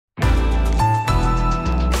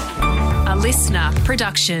listener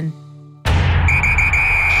production.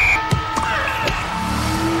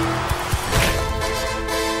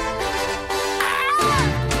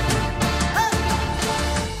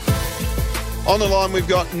 On the line, we've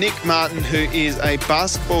got Nick Martin, who is a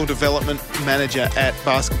basketball development manager at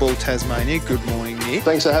Basketball Tasmania. Good morning, Nick.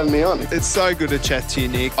 Thanks for having me on. It's so good to chat to you,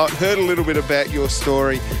 Nick. I heard a little bit about your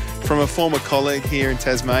story from a former colleague here in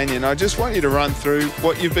Tasmania, and I just want you to run through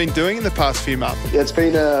what you've been doing in the past few months. Yeah, it's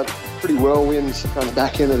been a pretty whirlwind kind of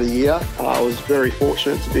back end of the year. I was very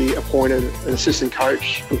fortunate to be appointed an assistant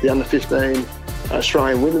coach with the under-15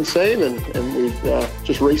 Australian women's team, and we've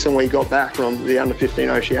just recently got back from the under-15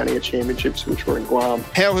 Oceania Championships, which were in Guam.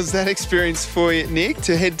 How was that experience for you, Nick,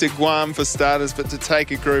 to head to Guam for starters, but to take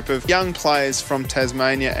a group of young players from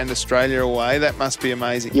Tasmania and Australia away? That must be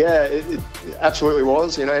amazing. Yeah, it absolutely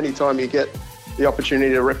was. You know, anytime you get the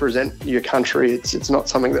opportunity to represent your country, it's not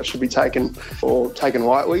something that should be taken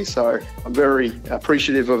lightly. So I'm very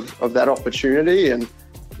appreciative of that opportunity, and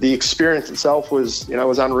the experience itself was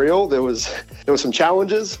unreal. There was some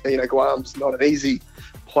challenges. Guam's not an easy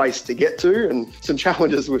place to get to, and some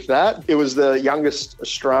challenges with that. It was the youngest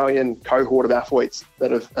Australian cohort of athletes that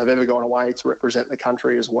have ever gone away to represent the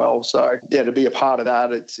country as well. So yeah, to be a part of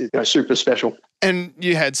that, it's super special. And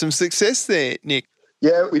you had some success there, Nick.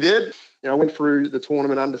 Yeah, we did. I went through the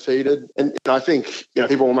tournament undefeated, and I think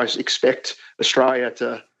people almost expect Australia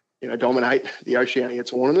to dominate the Oceania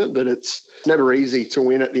tournament, but it's never easy to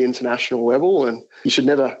win at the international level, and you should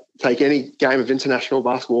never take any game of international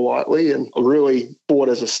basketball lightly. And I really thought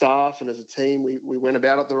as a staff and as a team, we went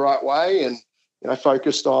about it the right way, and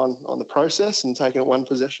focused on the process and taking it one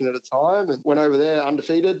possession at a time, and went over there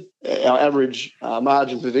undefeated. Our average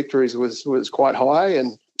margin for victories was quite high,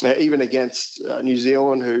 and even against New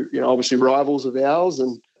Zealand, who obviously rivals of ours,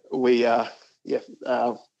 and we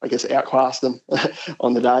I guess outclassed them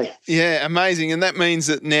on the day. Yeah, amazing. And that means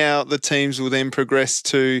that now the teams will then progress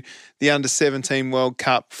to the Under-17 World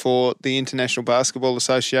Cup for the International Basketball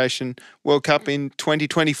Association World Cup in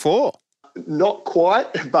 2024. Not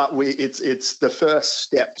quite, but it's the first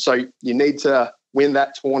step. So you need to win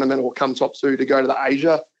that tournament or come top two to go to the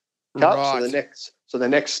Asia Cup. Right. So the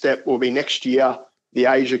next step will be next year, the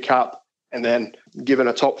Asia Cup, and then given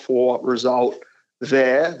a top four result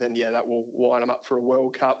there, then that will line them up for a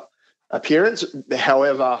World Cup appearance.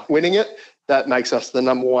 However, winning it, that makes us the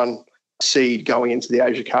number one seed going into the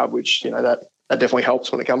Asia Cup, which that definitely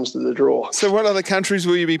helps when it comes to the draw. So what other countries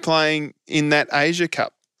will you be playing in that Asia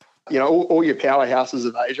Cup? All your powerhouses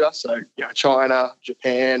of Asia. So China,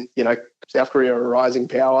 Japan, South Korea are a rising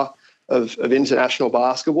power of international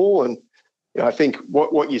basketball, and I think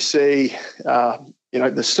what you see,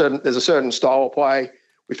 there's a certain style of play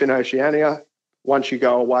within Oceania. Once you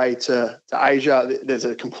go away to Asia, there's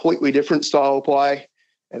a completely different style of play.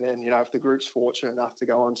 And then, if the group's fortunate enough to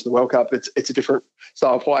go on to the World Cup, it's a different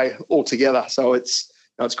style of play altogether. So it's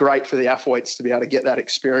great for the athletes to be able to get that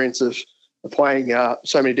experience of playing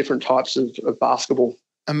so many different types of basketball.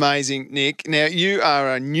 Amazing, Nick. Now, you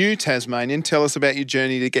are a new Tasmanian. Tell us about your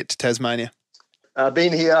journey to get to Tasmania.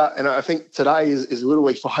 Been here, and I think today is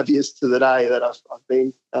literally 5 years to the day that I've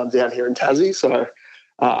been down here in Tassie. So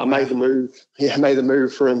I made the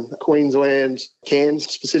move from Queensland, Cairns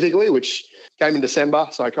specifically, which came in December.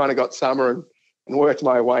 So I kind of got summer and worked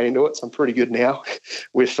my way into it. So I'm pretty good now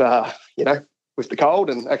with the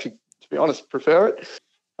cold, and actually, to be honest, prefer it.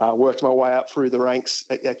 Worked my way up through the ranks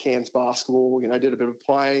at Cairns basketball. Did a bit of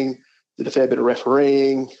playing, did a fair bit of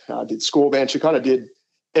refereeing, did score bench. I kind of did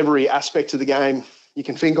every aspect of the game you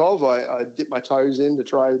can think of. I dipped my toes in to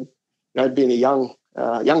try, being a young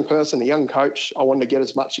person, a young coach. I wanted to get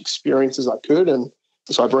as much experience as I could, and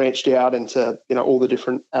so I branched out into all the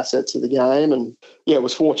different assets of the game. And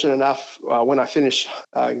was fortunate enough when I finished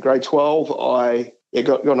in grade 12, I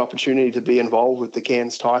got an opportunity to be involved with the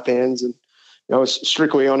Cairns Taipans, and I was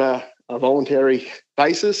strictly on a voluntary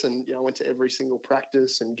basis, and I went to every single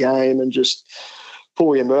practice and game and just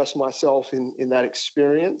fully immersed myself in that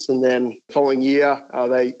experience. And then the following year,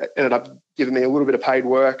 they ended up giving me a little bit of paid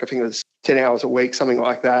work. I think it was 10 hours a week, something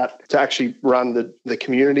like that, to actually run the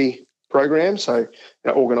community program. So,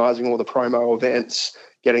 organising all the promo events,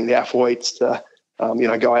 getting the athletes to,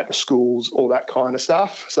 go out to schools, all that kind of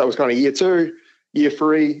stuff. So that was kind of year 2. Year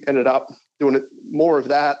 3, ended up doing it more of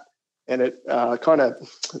that. And it kind of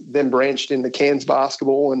then branched into Cairns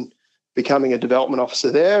basketball and becoming a development officer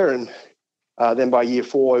there. And then by year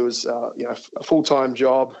 4, it was a full-time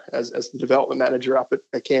job as the development manager up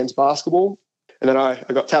at Cairns basketball. And then I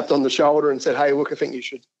got tapped on the shoulder and said, hey, look, I think you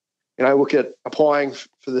should look at applying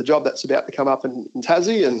for the job that's about to come up in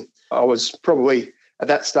Tassie. And I was probably at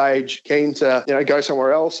that stage keen to, go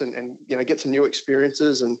somewhere else and get some new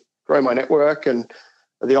experiences and grow my network, and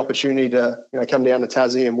the opportunity to, come down to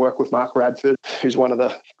Tassie and work with Mark Radford, who's one of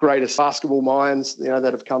the greatest basketball minds, that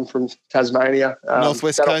have come from Tasmania.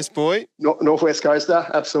 Northwest Coast boy. Northwest Coaster,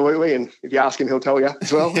 absolutely. And if you ask him, he'll tell you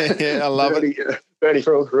as well. Yeah, I love it. Bernie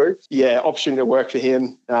through and through. Yeah, opportunity to work for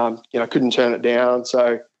him. Couldn't turn it down.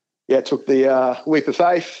 So, took the leap of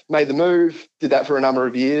faith, made the move, did that for a number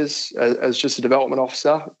of years as just a development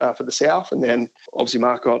officer for the South. And then obviously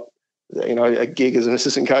Mark got a gig as an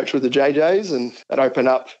assistant coach with the JJs, and that opened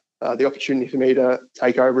up the opportunity for me to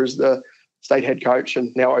take over as the state head coach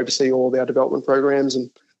and now oversee all of our development programs and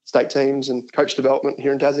state teams and coach development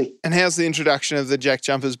here in Tassie. And how's the introduction of the Jack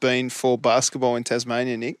Jumpers been for basketball in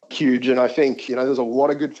Tasmania, Nick? Huge. And I think, there's a lot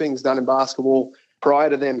of good things done in basketball prior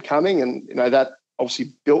to them coming, and, that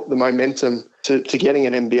obviously built the momentum to getting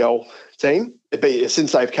an NBL team.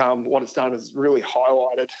 Since they've come, what it's done is really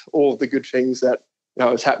highlighted all of the good things that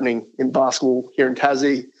is happening in basketball here in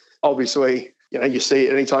Tassie. Obviously, you see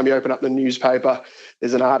it anytime you open up the newspaper,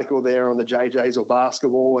 there's an article there on the JJs or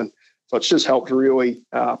basketball. And so it's just helped really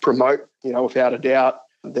promote, without a doubt.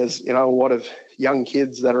 There's, a lot of young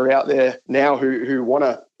kids that are out there now who want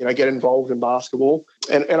to, get involved in basketball.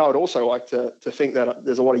 And I would also like to think that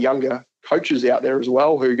there's a lot of younger coaches out there as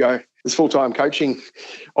well who go, there's full-time coaching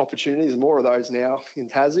opportunities, more of those now in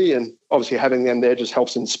Tassie. And obviously having them there just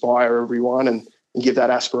helps inspire everyone and give that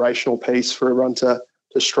aspirational piece for everyone to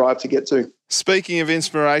strive to get to. Speaking of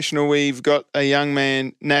inspirational, we've got a young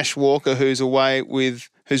man, Nash Walker, who's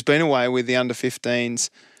been away with the under-15s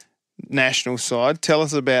national side. Tell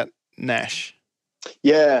us about Nash.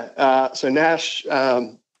 Yeah, so Nash,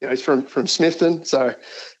 he's from Smithton, so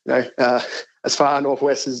as far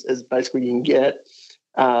northwest as basically you can get.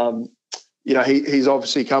 He's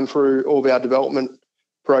obviously come through all of our development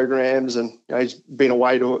programs, and he's been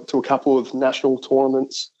away to a couple of national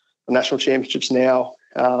tournaments, national championships now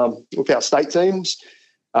with our state teams.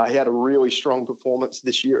 He had a really strong performance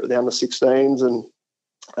this year at the under-16s, and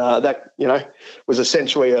that was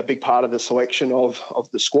essentially a big part of the selection of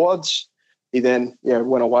the squads. He then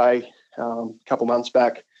went away a couple months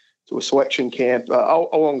back to a selection camp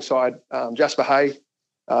alongside Jasper Hay,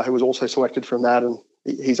 who was also selected from that, and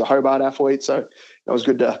he's a Hobart athlete, so it was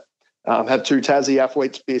good to have two Tassie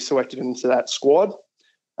athletes be selected into that squad.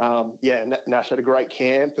 Nash had a great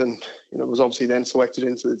camp and was obviously then selected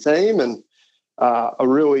into the team, and a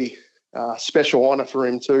really special honour for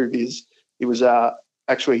him too, because he was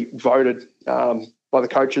actually voted by the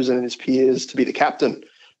coaches and his peers to be the captain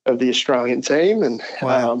of the Australian team. And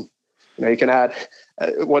wow. You can add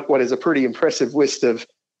what is a pretty impressive list of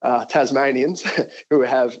Tasmanians who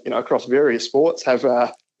have across various sports have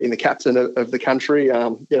been the captain of the country.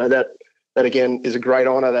 That again is a great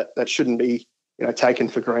honour that shouldn't be taken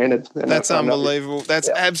for granted. And that's unbelievable. That's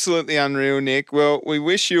absolutely unreal, Nick. Well, we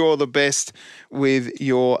wish you all the best with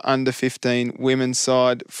your under-15 women's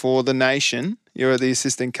side for the nation. You're the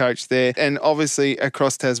assistant coach there, and obviously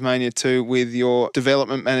across Tasmania too with your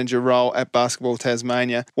development manager role at Basketball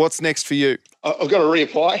Tasmania. What's next for you? I've got to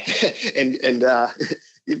reapply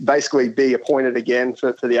and basically be appointed again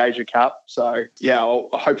for the Asia Cup. So,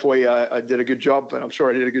 hopefully I did a good job, and I'm sure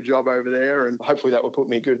I did a good job over there, and hopefully that will put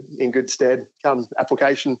me in good stead come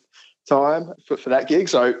application time for that gig.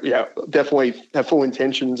 So, definitely have full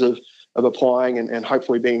intentions of applying and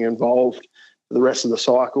hopefully being involved for the rest of the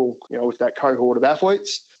cycle, with that cohort of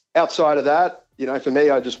athletes. Outside of that, for me,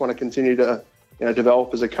 I just want to continue to,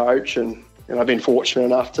 develop as a coach, and I've been fortunate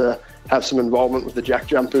enough to have some involvement with the Jack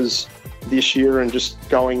Jumpers this year and just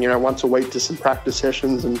going, once a week to some practice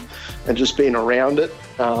sessions and just being around it.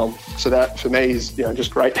 So that for me is,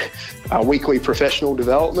 just great weekly professional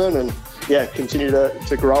development, and continue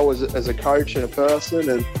to grow as a coach and a person,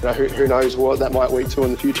 and who knows what that might lead to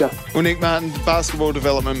in the future. Well, Nick Martin, Basketball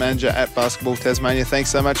Development Manager at Basketball Tasmania, thanks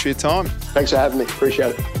so much for your time. Thanks for having me.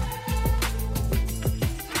 Appreciate it.